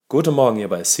Guten Morgen hier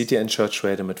bei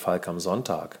CTNchurchradio mit Falk am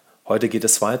Sonntag. Heute geht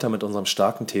es weiter mit unserem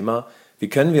starken Thema: Wie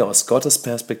können wir aus Gottes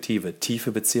Perspektive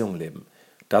tiefe Beziehungen leben?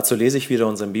 Dazu lese ich wieder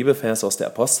unseren Bibelvers aus der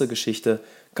Apostelgeschichte,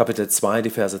 Kapitel 2,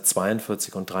 die Verse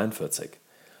 42 und 43.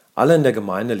 Alle in der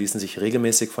Gemeinde ließen sich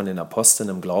regelmäßig von den Aposteln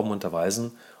im Glauben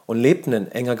unterweisen und lebten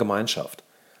in enger Gemeinschaft,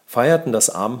 feierten das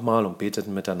Abendmahl und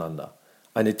beteten miteinander.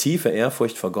 Eine tiefe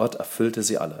Ehrfurcht vor Gott erfüllte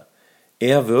sie alle.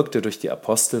 Er wirkte durch die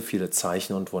Apostel viele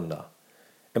Zeichen und Wunder.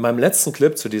 In meinem letzten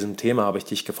Clip zu diesem Thema habe ich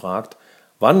dich gefragt: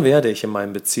 Wann werde ich in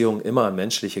meinen Beziehungen immer an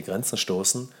menschliche Grenzen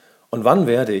stoßen und wann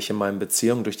werde ich in meinen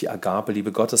Beziehungen durch die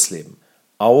Agape-Liebe Gottes leben,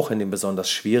 auch in den besonders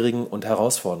schwierigen und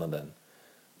herausfordernden?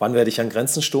 Wann werde ich an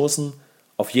Grenzen stoßen?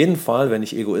 Auf jeden Fall, wenn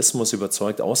ich Egoismus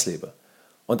überzeugt auslebe.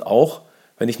 Und auch,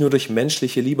 wenn ich nur durch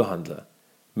menschliche Liebe handle.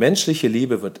 Menschliche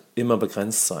Liebe wird immer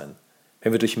begrenzt sein.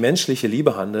 Wenn wir durch menschliche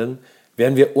Liebe handeln,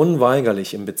 werden wir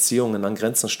unweigerlich in Beziehungen an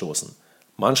Grenzen stoßen.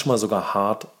 Manchmal sogar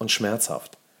hart und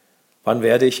schmerzhaft. Wann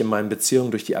werde ich in meinen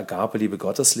Beziehungen durch die Agape-Liebe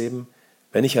Gottes leben?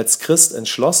 Wenn ich als Christ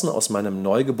entschlossen aus meinem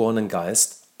neugeborenen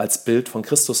Geist als Bild von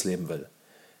Christus leben will.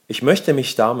 Ich möchte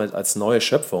mich damit als neue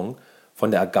Schöpfung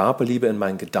von der Agape-Liebe in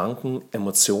meinen Gedanken,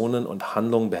 Emotionen und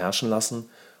Handlungen beherrschen lassen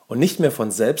und nicht mehr von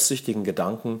selbstsüchtigen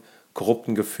Gedanken,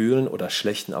 korrupten Gefühlen oder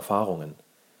schlechten Erfahrungen.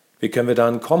 Wie können wir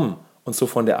dahin kommen, uns so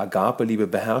von der Agape-Liebe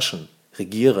beherrschen,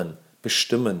 regieren,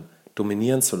 bestimmen,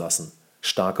 dominieren zu lassen?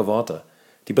 Starke Worte,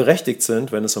 die berechtigt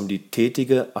sind, wenn es um die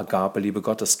tätige Agape-Liebe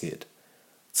Gottes geht.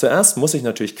 Zuerst muss ich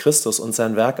natürlich Christus und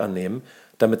sein Werk annehmen,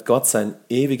 damit Gott sein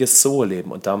ewiges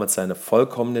So-Leben und damit seine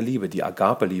vollkommene Liebe, die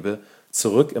Agape-Liebe,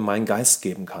 zurück in meinen Geist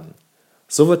geben kann.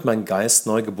 So wird mein Geist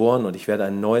neu geboren und ich werde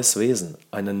ein neues Wesen,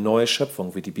 eine neue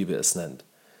Schöpfung, wie die Bibel es nennt.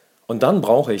 Und dann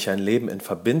brauche ich ein Leben in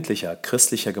verbindlicher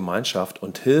christlicher Gemeinschaft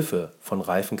und Hilfe von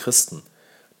reifen Christen,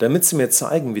 damit sie mir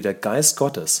zeigen, wie der Geist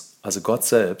Gottes, also Gott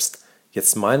selbst,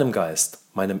 jetzt meinem Geist,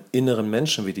 meinem inneren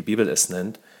Menschen, wie die Bibel es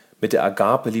nennt, mit der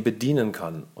Agape-Liebe dienen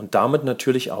kann und damit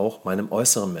natürlich auch meinem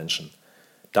äußeren Menschen.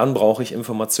 Dann brauche ich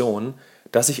Informationen,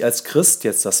 dass ich als Christ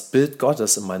jetzt das Bild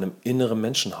Gottes in meinem inneren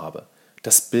Menschen habe,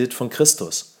 das Bild von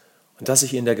Christus, und dass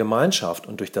ich in der Gemeinschaft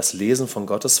und durch das Lesen von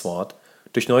Gottes Wort,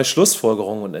 durch neue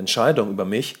Schlussfolgerungen und Entscheidungen über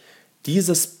mich,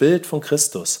 dieses Bild von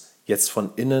Christus jetzt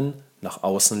von innen nach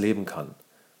außen leben kann.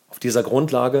 Auf dieser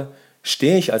Grundlage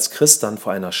stehe ich als Christ dann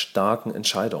vor einer starken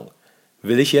Entscheidung.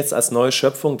 Will ich jetzt als neue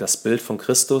Schöpfung das Bild von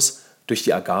Christus durch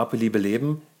die Agape-Liebe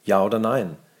leben? Ja oder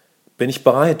nein? Bin ich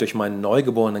bereit, durch meinen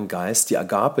neugeborenen Geist die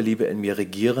Agape-Liebe in mir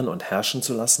regieren und herrschen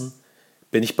zu lassen?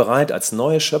 Bin ich bereit, als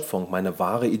neue Schöpfung meine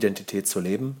wahre Identität zu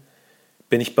leben?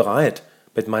 Bin ich bereit,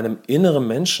 mit meinem inneren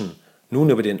Menschen nun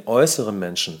über den äußeren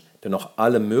Menschen, der noch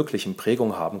alle möglichen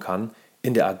Prägungen haben kann,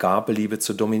 in der Agape-Liebe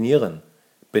zu dominieren?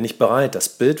 Bin ich bereit, das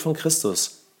Bild von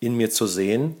Christus in mir zu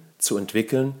sehen, zu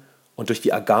entwickeln und durch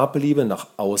die Agape-Liebe nach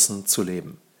außen zu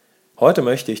leben? Heute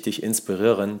möchte ich dich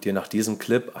inspirieren, dir nach diesem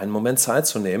Clip einen Moment Zeit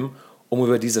zu nehmen, um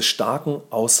über diese starken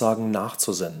Aussagen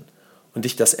nachzusinnen und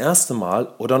dich das erste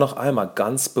Mal oder noch einmal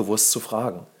ganz bewusst zu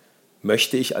fragen: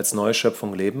 Möchte ich als neue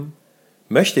Schöpfung leben?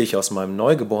 Möchte ich aus meinem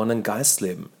neugeborenen Geist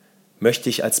leben? Möchte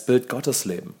ich als Bild Gottes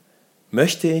leben?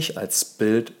 Möchte ich als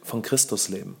Bild von Christus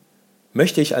leben?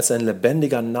 Möchte ich als ein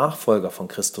lebendiger Nachfolger von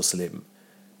Christus leben?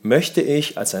 Möchte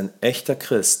ich als ein echter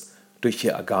Christ durch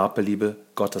die Agape-Liebe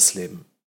Gottes leben?